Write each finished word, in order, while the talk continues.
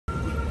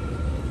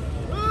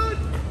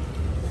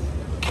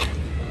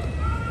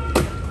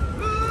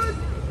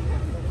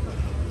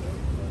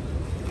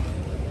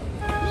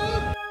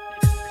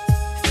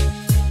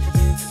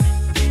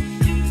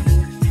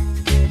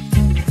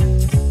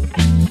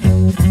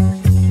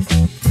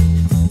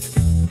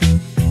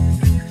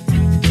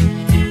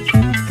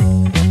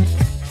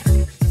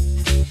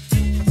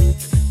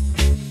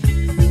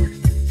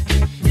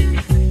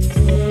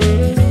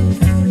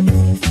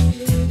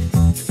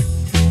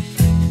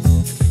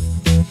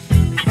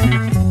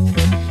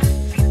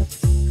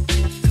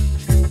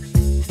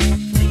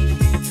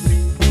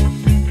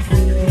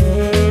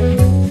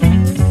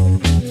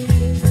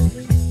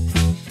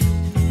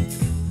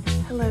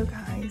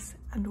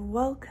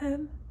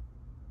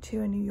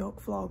to a New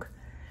York vlog.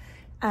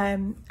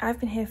 I've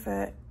been here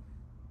for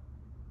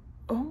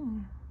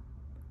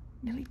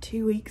nearly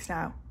 2 weeks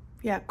now.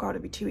 Yeah, God,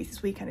 it'll be 2 weeks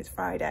this weekend. It's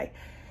Friday.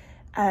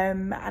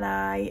 And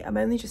I am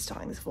only just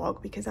starting this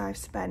vlog because I've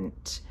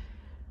spent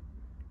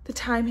the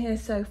time here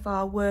so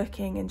far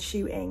working and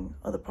shooting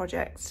other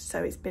projects,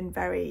 so it's been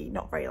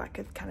not very like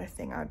a kind of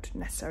thing I'd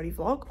necessarily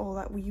vlog or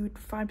that you would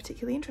find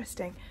particularly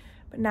interesting.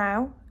 But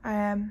now I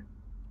am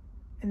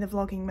in the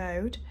vlogging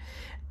mode.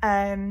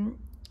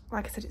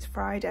 Like I said, it's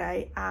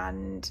Friday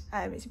and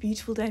it's a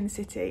beautiful day in the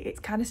city. It's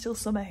kind of still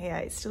summer here,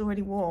 it's still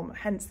really warm,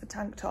 hence the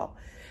tank top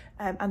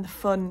and the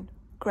fun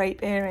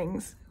Grape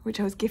earrings, which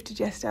I was gifted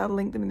yesterday. I'll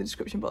link them in the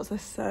description box. They're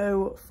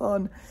so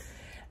fun.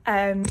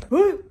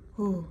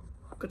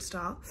 Good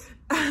start.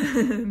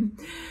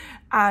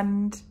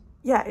 And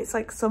yeah, it's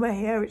like summer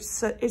here. It's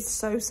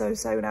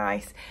so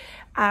nice.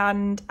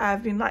 And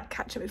I've been like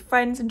catching up with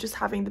friends and just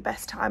having the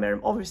best time. And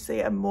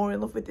obviously I'm more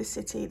in love with this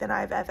city than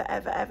I've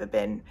ever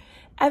been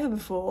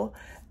before.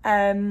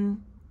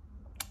 And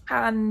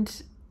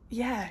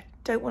yeah,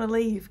 don't want to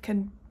leave.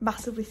 Can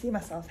massively see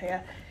myself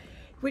here,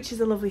 which is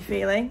a lovely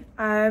feeling.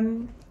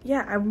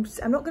 Yeah, I'm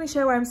not going to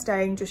show where I'm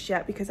staying just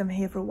yet because I'm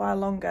here for a while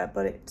longer,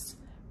 but it's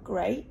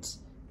great,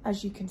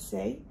 as you can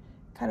see.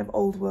 Kind of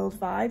old world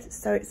vibes. It's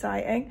so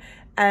exciting.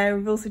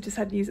 We've also just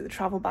had news that the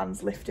travel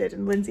ban's lifted,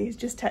 and Lindsay has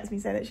just texted me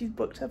saying that she's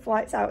booked her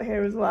flights out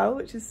here as well,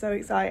 which is so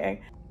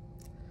exciting.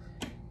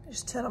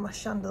 Just turn on my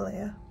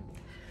chandelier.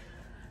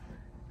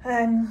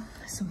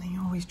 Something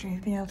you always dream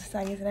of being able to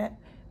say, isn't it?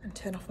 And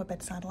turn off my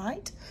bedside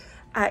light.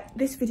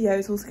 This video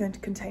is also going to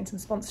contain some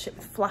sponsorship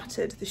with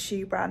Flattered, the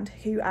shoe brand,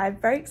 who I've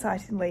very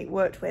excitingly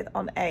worked with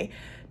on a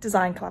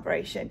design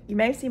collaboration. You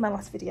may have seen my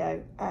last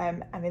video,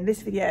 and in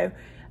this video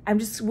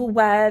will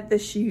wear the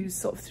shoes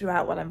sort of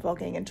throughout when I'm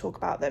vlogging and talk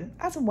about them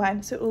as and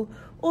when, so it will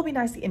all be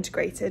nicely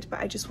integrated. But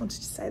I just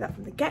wanted to say that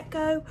from the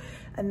get-go,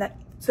 and that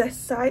they're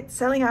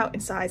selling out in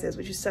sizes,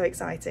 which is so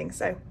exciting.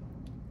 So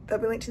they'll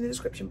be linked in the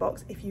description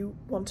box if you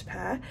want a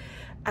pair.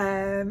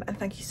 And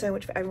thank you so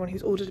much for everyone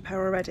who's ordered a pair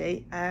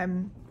already.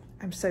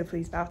 I'm so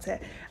pleased about it,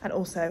 and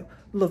also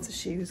love the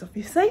shoes,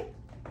 obviously.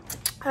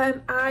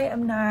 I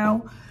am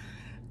now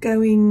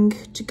going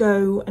to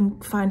go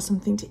and find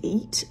something to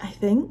eat, I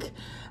think,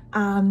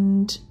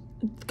 and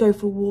go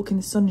for a walk in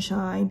the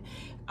sunshine.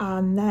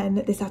 And then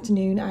this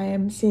afternoon I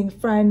am seeing a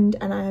friend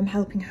and I am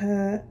helping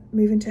her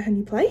move into her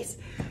new place,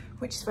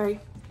 which is going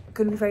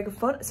to be very good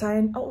fun. So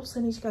I also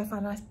need to go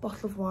find a nice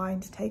bottle of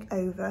wine to take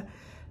over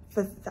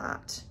for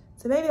that.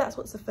 So maybe that's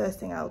what's the first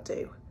thing I'll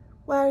do.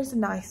 Where is a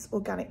nice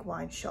organic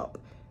wine shop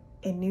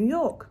in New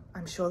York?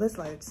 I'm sure there's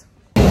loads.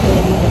 There's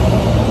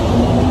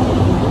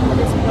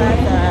where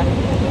there.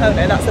 Oh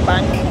no, that's a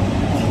bank.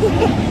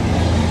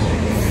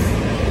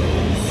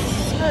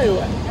 So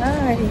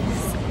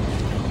nice.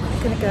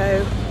 I'm gonna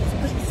go,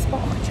 there's a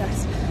spot on my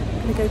chest.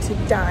 I'm gonna go to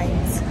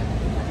Dimes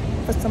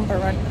for some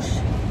brunch.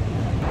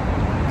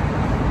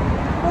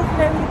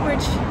 Walking over the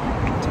bridge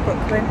to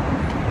Brooklyn,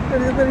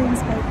 over the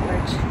Williamsburg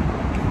Bridge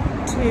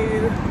to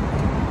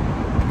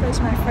go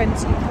to my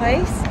friend's new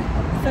place.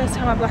 First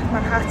time I've left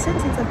Manhattan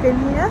since I've been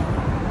here.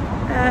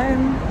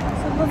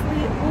 It's a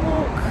lovely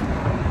walk,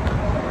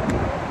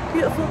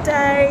 beautiful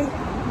day,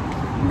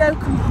 no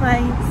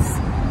complaints,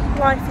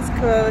 life is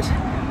good.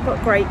 Got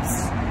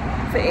grapes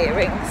for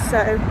earrings,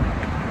 so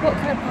what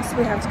can I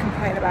possibly have to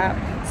complain about?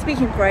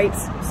 Speaking of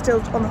grapes, I'm still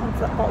on the hunt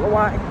for that bottle of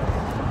wine,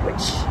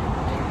 which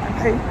I'm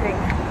hoping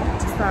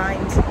to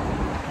find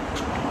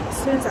as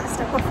soon as I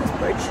step off this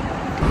bridge.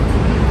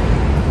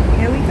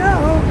 Here we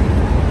go.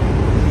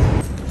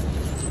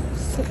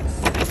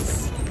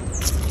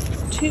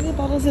 2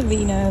 bottles of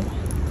vino,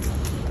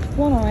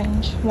 1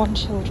 orange, 1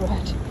 chilled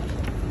red.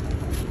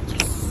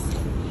 Yes.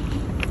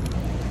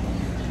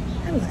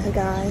 Hello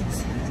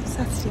guys,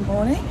 Saturday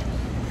morning,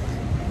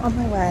 on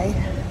my way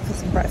for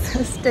some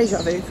breakfast.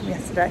 Deja vu from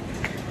yesterday.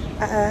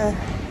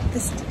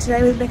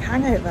 Today was a big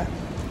hangover.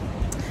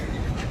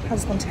 Had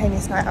a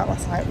spontaneous night out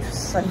last night, which was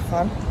so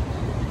fun.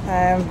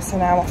 So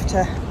now I'm off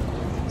to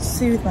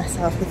soothe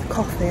myself with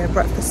coffee and a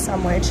breakfast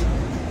sandwich.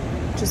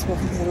 Just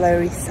walking through the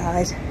Lower East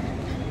Side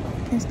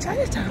into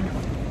Chinatown.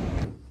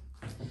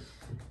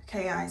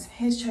 Okay guys,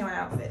 here's showing my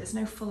outfit. There's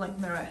no full-length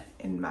mirror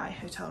in my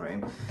hotel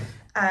room.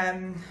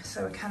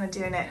 So we're kind of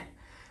doing it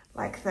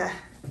like the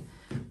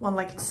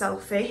one-legged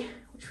selfie,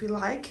 which we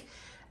like.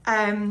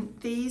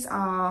 These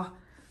are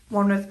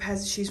one of the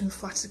pairs of shoes from the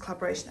Flattered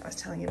collaboration that I was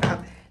telling you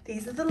about.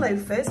 These are the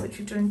loafers, which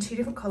we've done in 2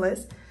 different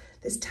colours.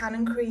 There's tan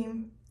and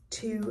cream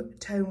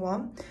two-tone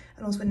one,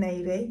 and also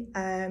navy.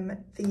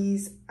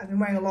 These I've been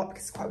wearing a lot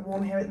because it's quite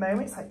warm here at the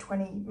moment. It's like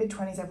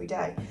mid-20s every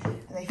day,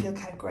 and they feel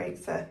kind of great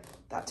for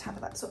that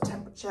sort of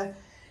temperature.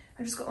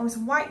 I've just got on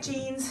some white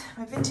jeans,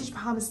 my vintage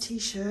Bahamas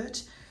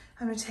t-shirt.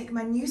 I'm going to take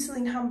my new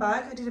Celine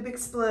handbag. I did a big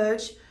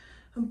splurge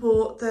and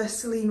bought the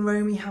Celine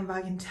Romy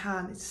handbag in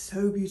tan. It's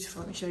so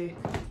beautiful. Let me show you.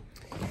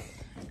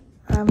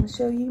 I'm going to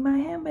show you my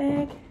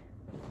handbag.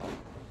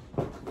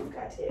 Look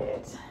at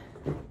it.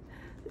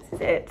 This is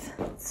it.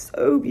 It's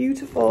so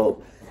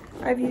beautiful.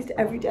 I've used it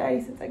every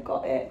day since I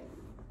got it.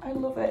 I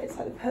love it. It's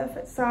like the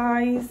perfect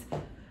size.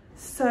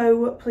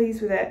 So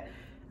pleased with it.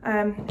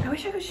 I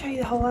wish I could show you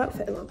the whole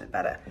outfit a little bit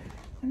better. I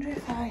wonder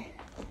if I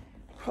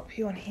prop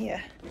you on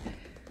here,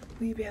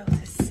 will you be able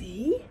to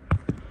see?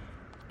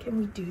 Can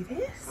we do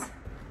this?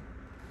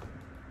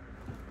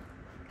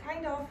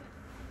 Kind of.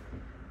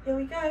 Here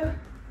we go.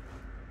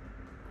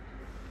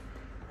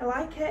 I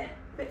like it.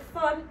 A bit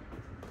fun.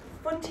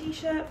 Fun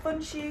t-shirt,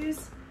 fun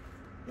shoes.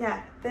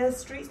 Yeah, the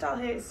street style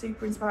here is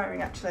super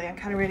inspiring actually. I'm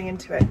kind of really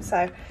into it.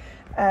 So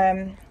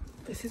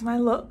this is my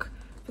look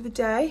for the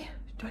day.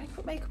 Do I need to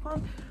put makeup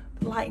on?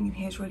 The lighting in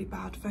here is really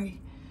bad.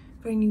 Very,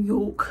 very New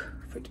York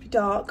for it to be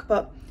dark.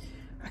 But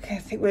okay, I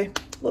think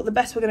we're the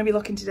best we're going to be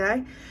looking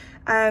today.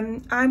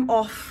 I'm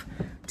off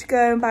to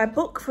go and buy a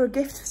book for a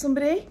gift for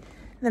somebody,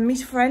 and then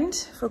meet a friend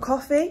for a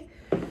coffee.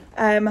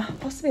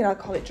 Possibly an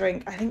alcoholic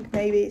drink. I think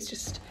maybe it's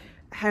just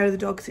a hair of the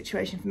dog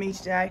situation for me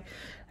today.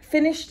 I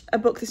finished a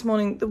book this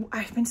morning.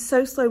 I've been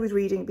so slow with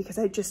reading because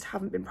I just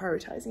haven't been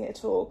prioritising it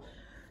at all.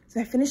 So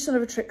I finished Son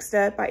of a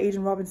Trickster by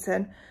Eden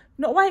Robinson.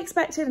 Not what I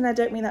expected, and I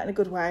don't mean that in a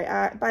good way.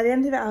 By the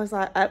end of it, I was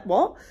like,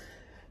 what?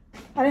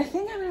 And I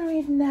think I'm going to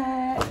read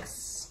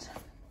next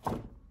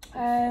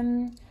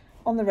On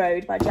the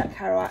Road by Jack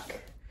Kerouac.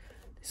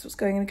 This is what's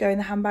going to go in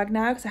the handbag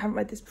now because I haven't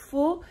read this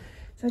before.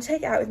 So I'm going to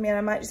take it out with me, and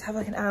I might just have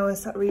like an hour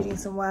start reading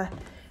somewhere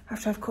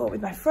after I've caught up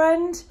with my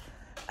friend.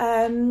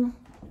 And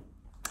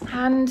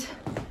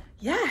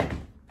yeah,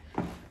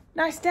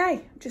 nice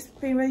day. Just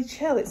been really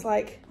chill. It's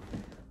like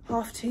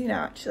 2:30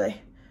 now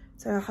actually.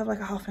 So I'll have like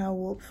a half an hour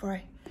walk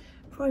before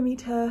I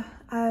meet her.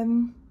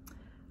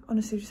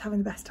 Honestly, just having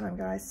the best time,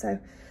 guys. So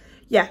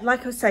yeah,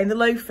 like I was saying, the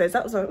loafers,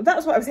 that was what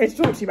I was here to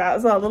talk to you about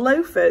as well. The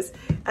loafers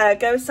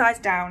go a size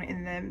down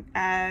in them.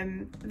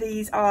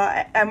 These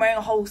are, I'm wearing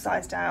a whole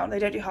size down. They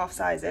don't do half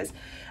sizes,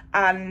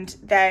 and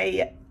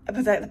they're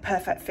the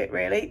perfect fit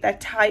really. They're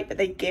tight, but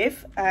they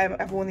give.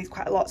 I've worn these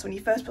quite a lot, so when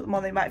you first put them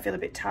on, they might feel a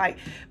bit tight,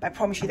 but I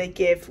promise you they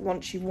give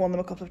once you've worn them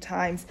a couple of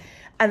times,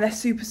 and they're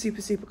super,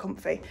 super, super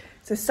comfy.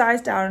 So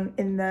size down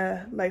in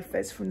the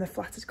loafers from the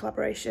Flattered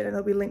collaboration, and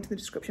they'll be linked in the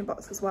description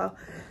box as well.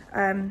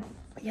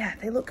 But yeah,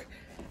 they look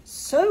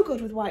so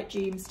good with white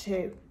jeans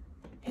too.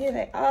 Here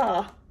they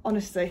are.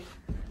 Honestly,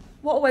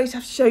 what a way to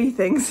have to show you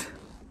things.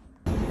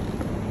 I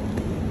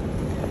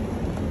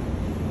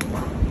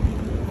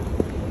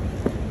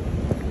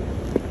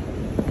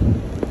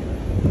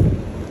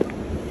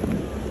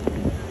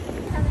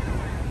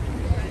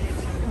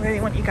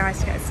really want you guys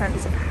to get a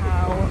sense of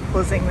how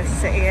buzzing this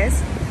city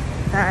is.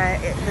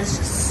 There's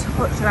just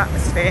such an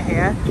atmosphere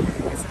here.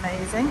 It's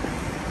amazing.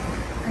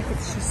 Like,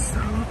 it's just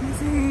so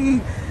busy.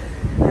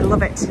 I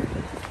love it.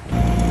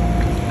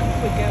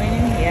 We're going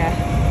in here.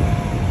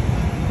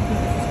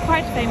 This is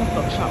quite a famous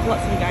bookshop.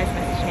 Lots of you guys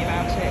messaged me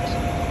about it.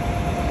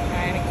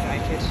 I am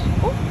excited.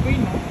 Oh,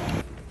 green one.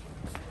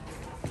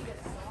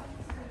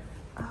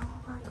 Oh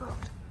my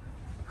god.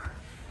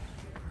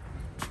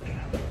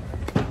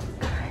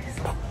 Guys,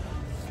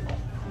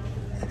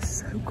 this is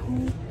so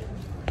cool.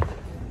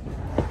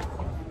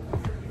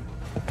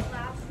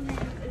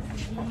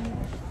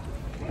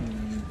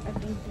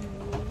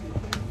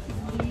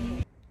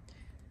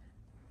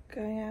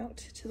 Going out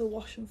to the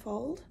wash and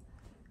fold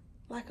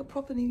like a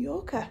proper New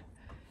Yorker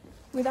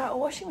without a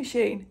washing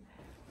machine,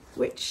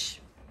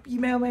 which you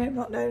may or may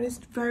not know is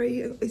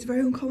very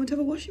uncommon to have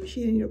a washing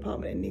machine in your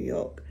apartment in New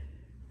York.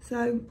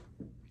 So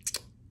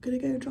gonna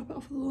go drop it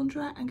off at the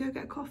laundrette and go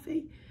get a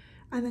coffee,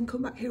 and then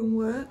come back here and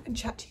work and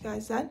chat to you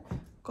guys then.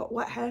 Got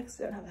wet hair because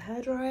I don't have a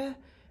hairdryer,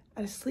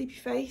 and a sleepy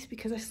face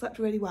because I slept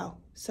really well.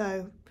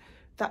 So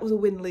that was a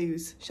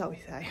win-lose, shall we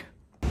say.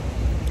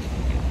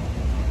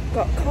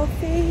 Got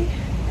coffee.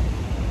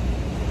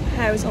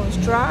 Hair is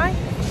almost dry.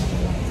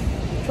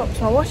 Dropped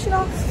my washing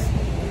off.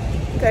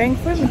 Going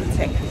for a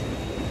meeting.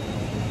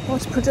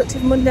 What a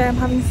productive Monday I'm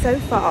having so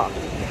far.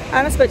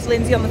 And I spoke to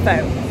Lindsay on the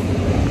phone,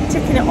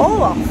 ticking it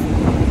all off.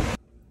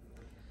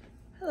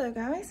 Hello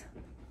guys.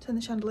 Turn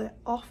the chandelier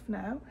off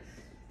now.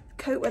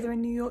 Coat weather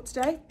in New York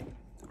today.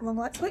 Wrong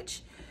light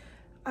switch.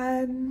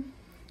 How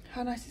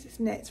nice is this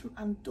knit? It's from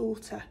Anne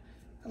Daughter.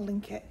 I'll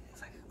link it.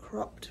 It's like a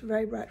cropped,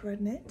 very bright red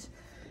knit.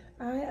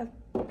 I am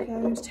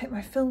going to take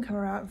my film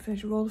camera out and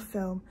finish a roll of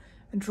film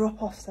and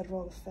drop off said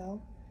roll of film.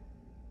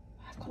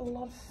 I've got a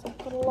lot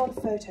of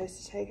photos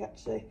to take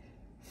actually.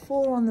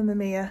 4 on the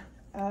Mamiya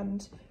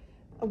and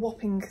a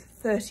whopping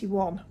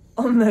 31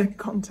 on the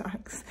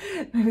contacts.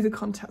 Maybe the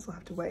contacts will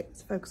have to wait.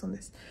 Let's focus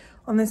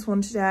on this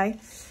one today.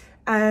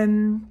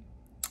 And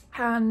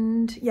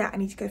yeah, I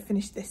need to go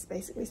finish this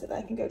basically so that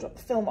I can go drop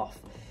the film off.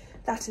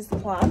 That is the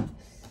plan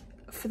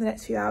for the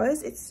next few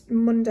hours. It's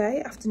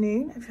Monday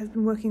afternoon. I've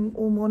been working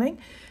all morning.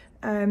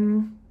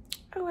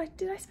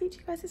 Did I speak to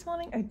you guys this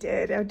morning? I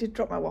did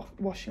drop my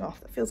washing off.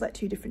 That feels like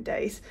 2 different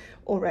days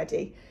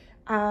already.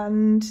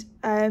 And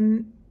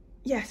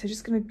yeah, so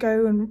just gonna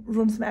go and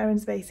run some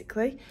errands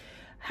basically.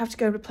 I have to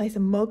go replace a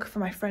mug for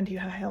my friend who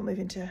helped move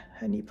into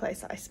her new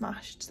place that I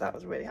smashed. So that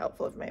was really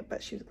helpful of me,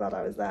 but she was glad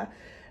I was there.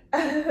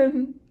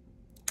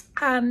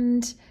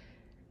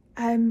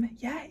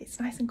 Yeah, it's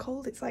nice and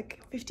cold. It's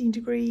like 15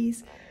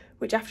 degrees.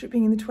 which after it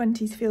being in the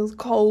 20s feels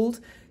cold.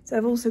 So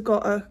I've also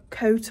got a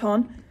coat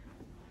on,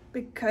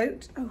 big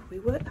coat. Oh, I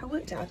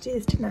worked out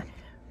ideas, didn't I?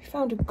 We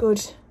found a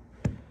good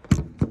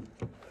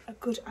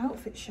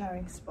outfit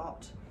sharing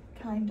spot,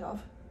 kind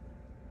of.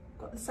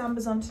 Got the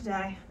Sambas on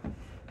today.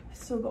 I've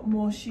still got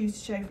more shoes to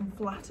show from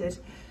Flattered,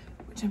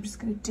 which I'm just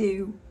going to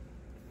do.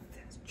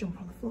 Let's jump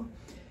on the floor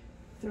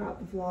throughout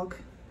the vlog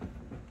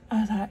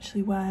as I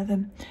actually wear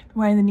them. I'm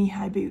wearing the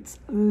knee-high boots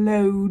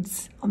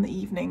loads on the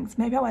evenings.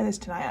 Maybe I'll wear those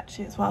tonight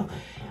actually as well.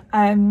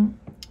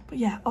 But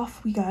yeah,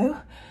 off we go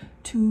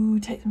to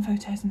take some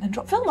photos and then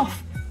drop film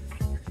off.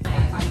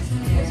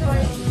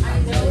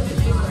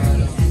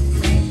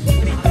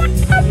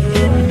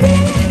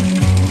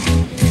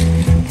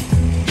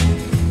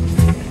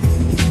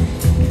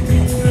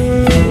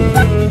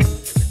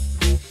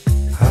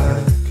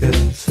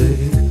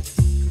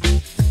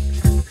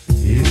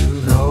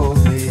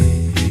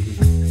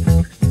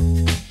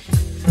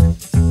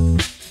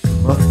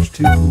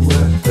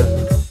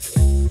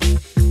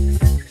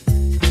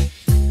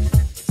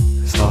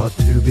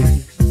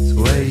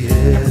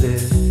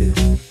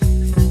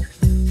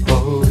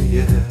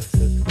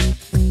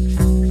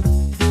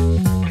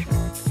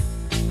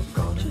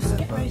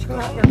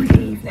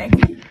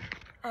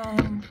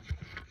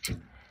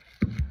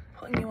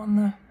 Putting you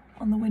on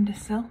the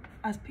windowsill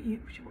as per you.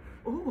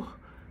 Oh,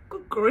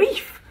 good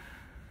grief!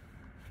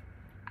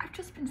 I've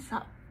just been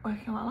sat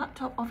working on my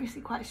laptop,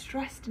 obviously quite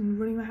stressed and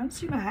running my hands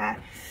through my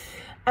hair.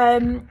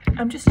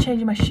 I'm just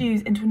changing my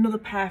shoes into another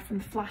pair from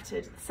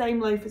Flattered, the same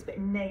loafers but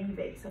in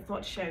navy, so I thought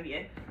I'd show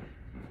you.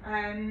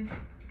 Had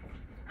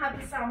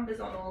the Sambas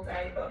on all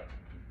day, but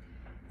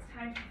it's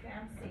time to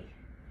fancy.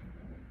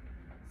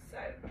 So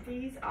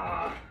these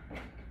are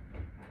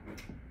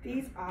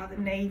the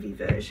navy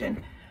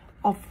version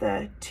of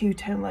the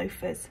two-tone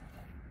loafers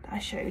that I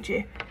showed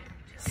you.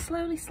 Just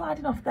slowly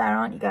sliding off there,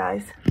 aren't you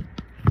guys?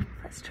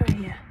 Let's try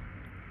here.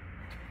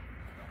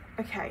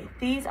 Okay,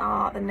 these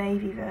are the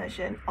navy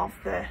version of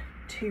the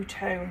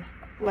two-tone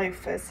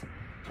loafers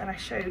that I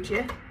showed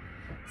you.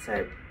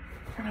 So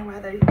I'm gonna wear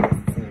those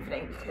this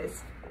evening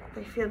because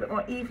they feel a bit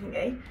more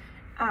evening-y,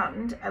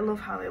 and I love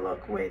how they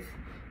look with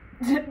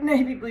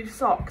navy blue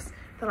socks.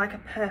 They're like a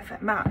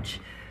perfect match.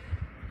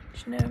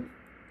 Do you know?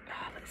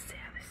 Let's see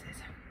how this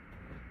is.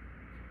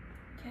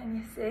 Can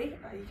you see?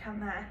 Oh, you can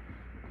there.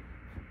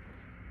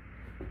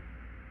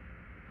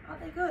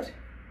 Aren't they good?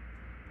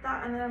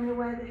 That, and then I'm gonna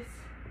wear this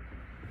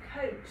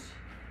coat,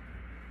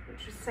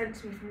 which was sent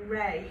to me from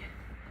Raey,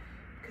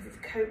 because it's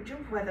coat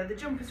jumper weather. The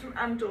jumper's from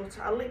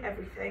Daughter. I'll link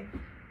everything,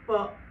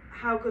 but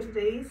how good are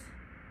these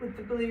with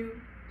the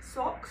blue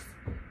socks?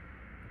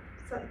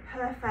 It's like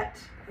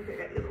perfect. I'm gonna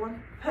get the other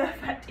one.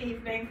 Perfect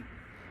evening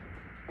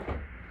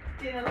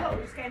dinner. Look,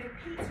 we're just going for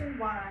pizza and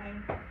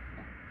wine.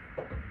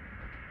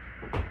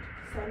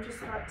 So I'm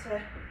just about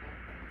to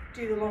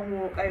do the long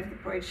walk over the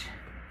bridge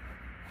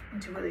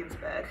into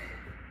Williamsburg,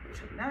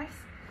 which will be nice.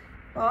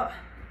 But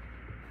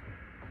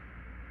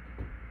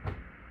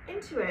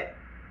into it,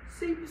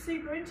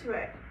 super into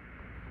it.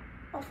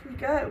 Off we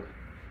go.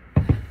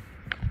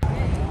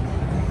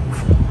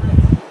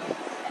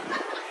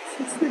 This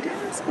is the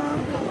dinner spot.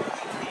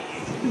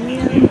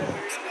 Yeah.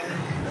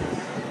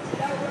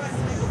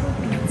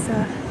 Pizza.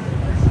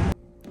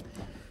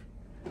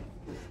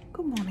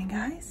 Good morning,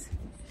 guys.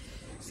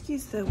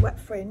 Excuse the wet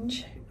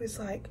fringe. It was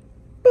like,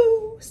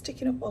 boo,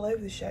 sticking up all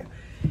over the show.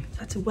 So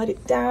I had to wet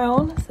it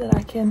down so that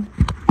I can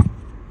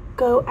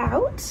go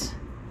out.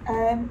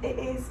 It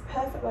is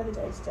perfect weather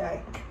day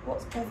today.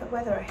 What's perfect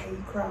weather? I hear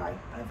you cry.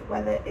 Perfect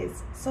weather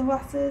is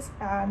sunglasses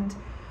and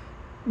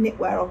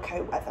knitwear or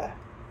coat weather.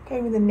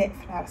 Going with the knit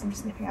for now because I'm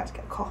just nipping out to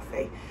get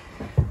coffee.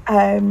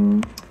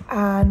 And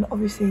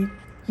obviously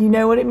you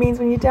know what it means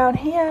when you're down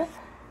here.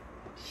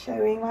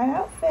 Showing my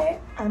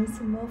outfit and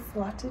some more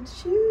Flattered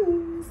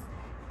shoes.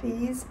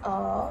 These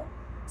are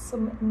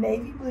some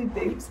navy blue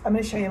boots. I'm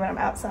going to show you when I'm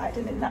outside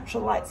and in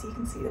natural light so you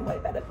can see them way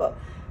better, but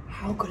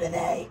how good are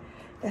they?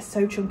 They're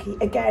so chunky.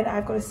 Again,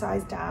 I've got a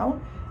size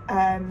down.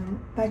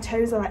 My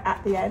toes are like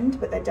at the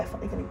end, but they're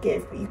definitely going to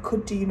give, but you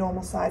could do your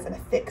normal size and a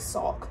thick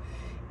sock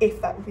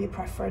if that would be a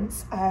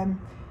preference.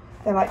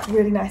 They're like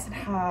really nice and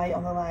high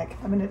on the leg.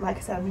 I'm gonna, like I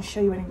said, I'm gonna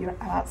show you when I'm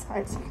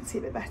outside so you can see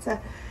a bit better.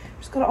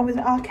 Just got it on with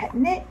an Arquette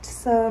knit,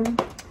 some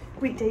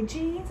weekday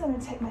jeans. I'm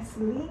gonna take my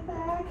Celine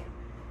bag.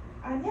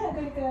 And yeah, I'm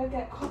gonna go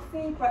get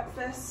coffee,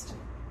 breakfast.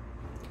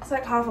 It's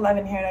like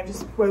 11:30 here and I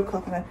just woke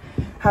up and I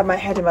had my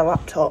head in my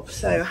laptop,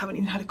 so I haven't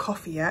even had a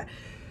coffee yet.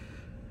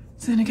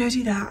 So I'm gonna go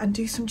do that and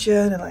do some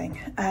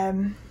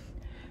journaling.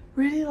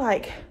 Really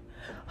like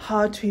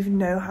hard to even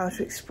know how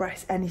to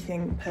express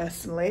anything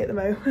personally at the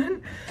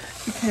moment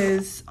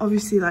because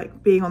obviously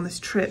like being on this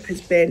trip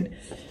has been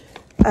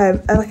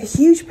like a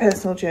huge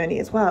personal journey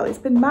as well. It's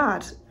been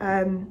mad.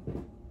 And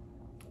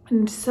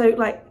so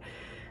like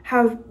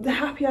how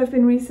happy I've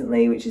been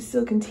recently, which is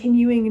still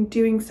continuing and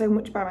doing so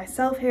much by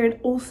myself here, and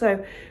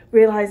also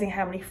realizing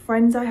how many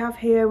friends I have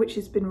here, which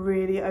has been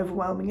really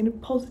overwhelming in a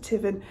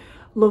positive and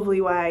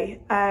lovely way.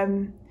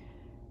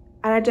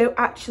 And I don't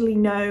actually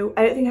know,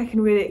 I don't think I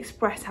can really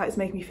express how it's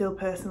making me feel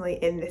personally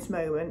in this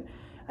moment.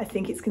 I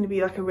think it's going to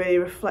be like a really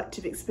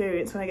reflective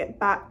experience when I get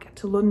back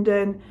to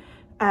London,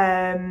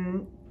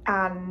 and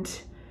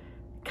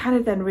kind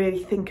of then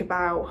really think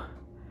about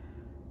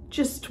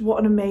just what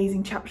an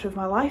amazing chapter of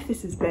my life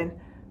this has been.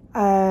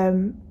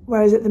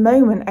 Whereas at the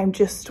moment I'm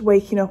just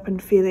waking up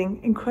and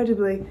feeling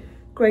incredibly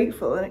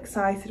grateful and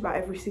excited about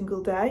every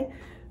single day.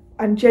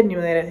 And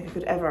genuinely I don't think I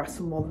could ever ask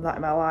for more than that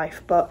in my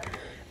life. But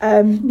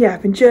yeah,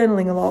 I've been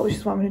journaling a lot, which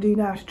is what I'm going to do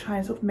now to try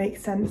and sort of make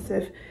sense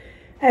of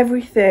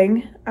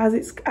everything as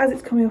it's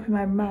coming up in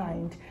my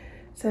mind.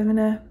 So I'm going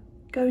to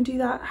go and do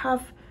that,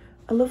 have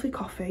a lovely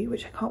coffee,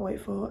 which I can't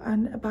wait for,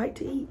 and a bite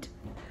to eat.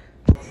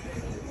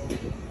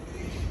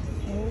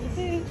 Here it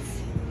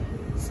is,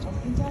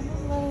 stomping down the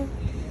road.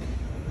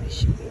 They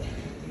should be.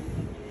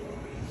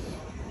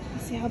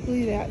 See how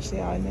blue they actually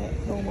are in the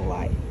normal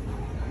light.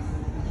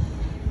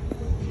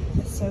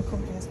 It's so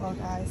comfy as well,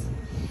 guys.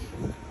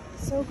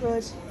 So good.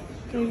 It's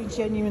going to be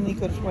genuinely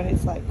good for when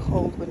it's like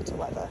cold winter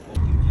weather.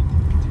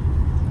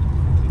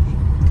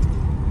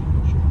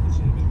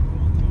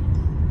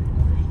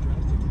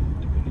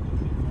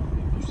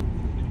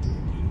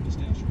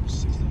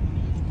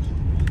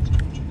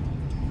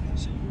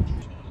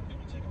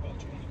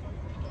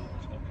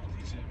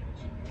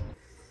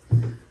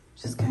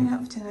 Just going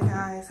out for dinner,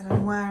 guys, and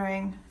I'm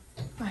wearing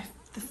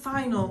the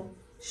final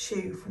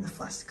shoe from the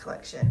Flattered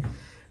collection,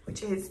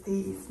 which is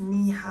these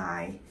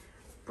knee-high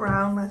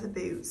brown leather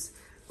boots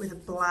with a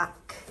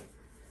black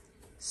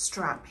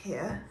strap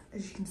here,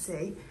 as you can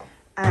see.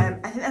 I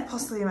think they're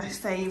possibly my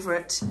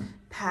favourite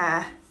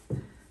pair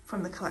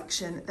from the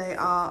collection. They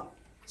are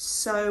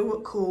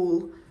so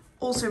cool,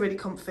 also really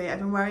comfy. I've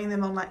been wearing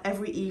them on like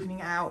every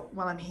evening out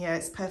while I'm here.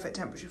 It's perfect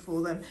temperature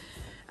for them.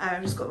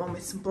 I've just got them on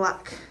with some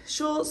black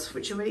shorts,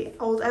 which are really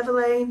old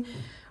Everlane,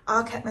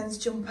 Arket men's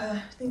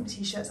jumper. I think the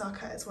t-shirt's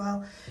Arket as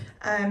well.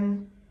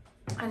 And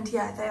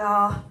yeah,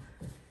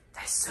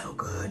 they're so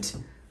good.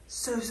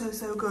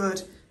 So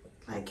good.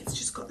 Like, it's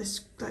just got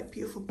this like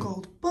beautiful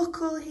gold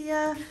buckle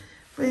here,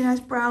 really nice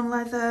brown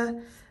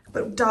leather,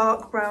 but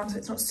dark brown, so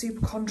it's not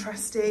super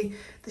contrasty.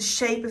 The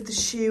shape of the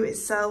shoe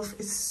itself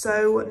is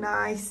so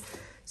nice,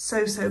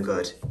 so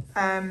good.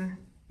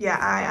 Yeah,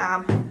 I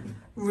am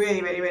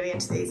really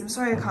into these. I'm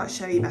sorry I can't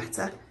show you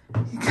better.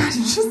 You can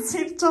just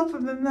see the top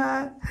of them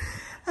there.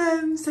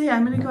 So yeah,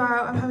 I'm gonna go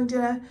out. I'm having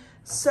dinner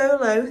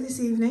solo this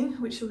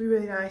evening, which will be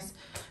really nice.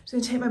 I'm just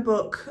gonna take my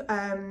book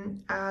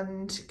and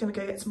gonna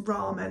go get some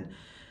ramen.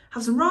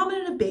 Have some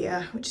ramen and a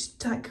beer, which is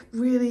like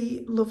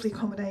really lovely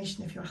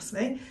combination if you ask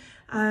me.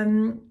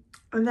 And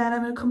then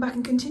I'm gonna come back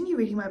and continue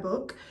reading my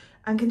book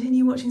and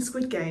continue watching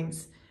Squid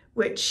Games,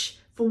 which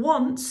for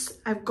once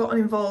I've gotten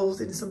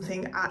involved in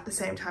something at the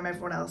same time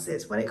everyone else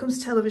is. When it comes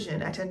to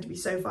television, I tend to be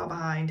so far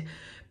behind.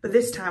 But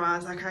this time I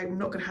was like, I'm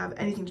not gonna have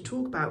anything to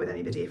talk about with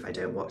anybody if I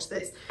don't watch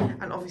this.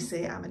 And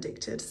obviously I'm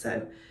addicted.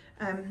 So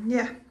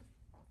yeah,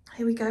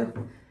 here we go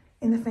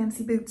in the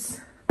fancy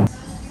boots.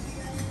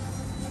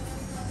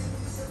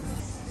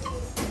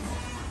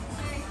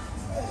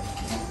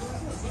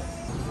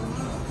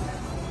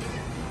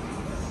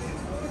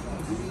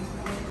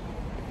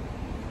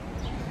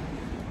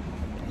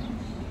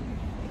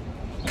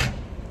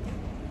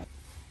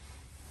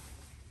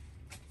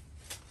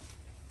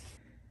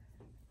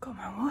 Got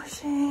my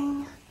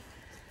washing,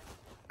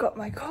 got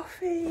my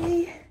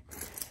coffee,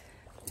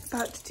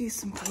 about to do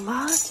some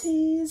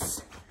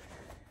Pilates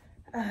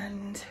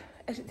and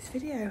edit this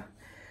video.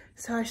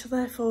 So I shall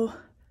therefore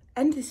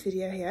end this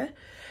video here.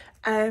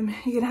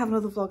 You're gonna have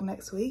another vlog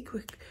next week.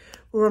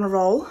 We're on a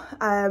roll.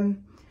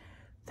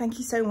 Thank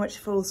you so much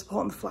for all the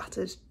support on the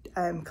Flattered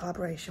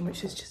collaboration, which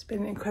has just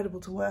been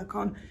incredible to work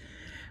on.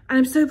 And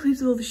I'm so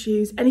pleased with all the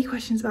shoes. Any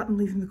questions about them,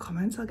 leave them in the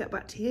comments. I'll get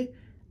back to you.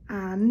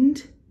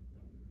 And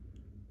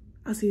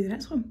I'll see you in the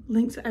next one.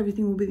 Links to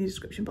everything will be in the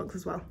description box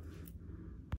as well.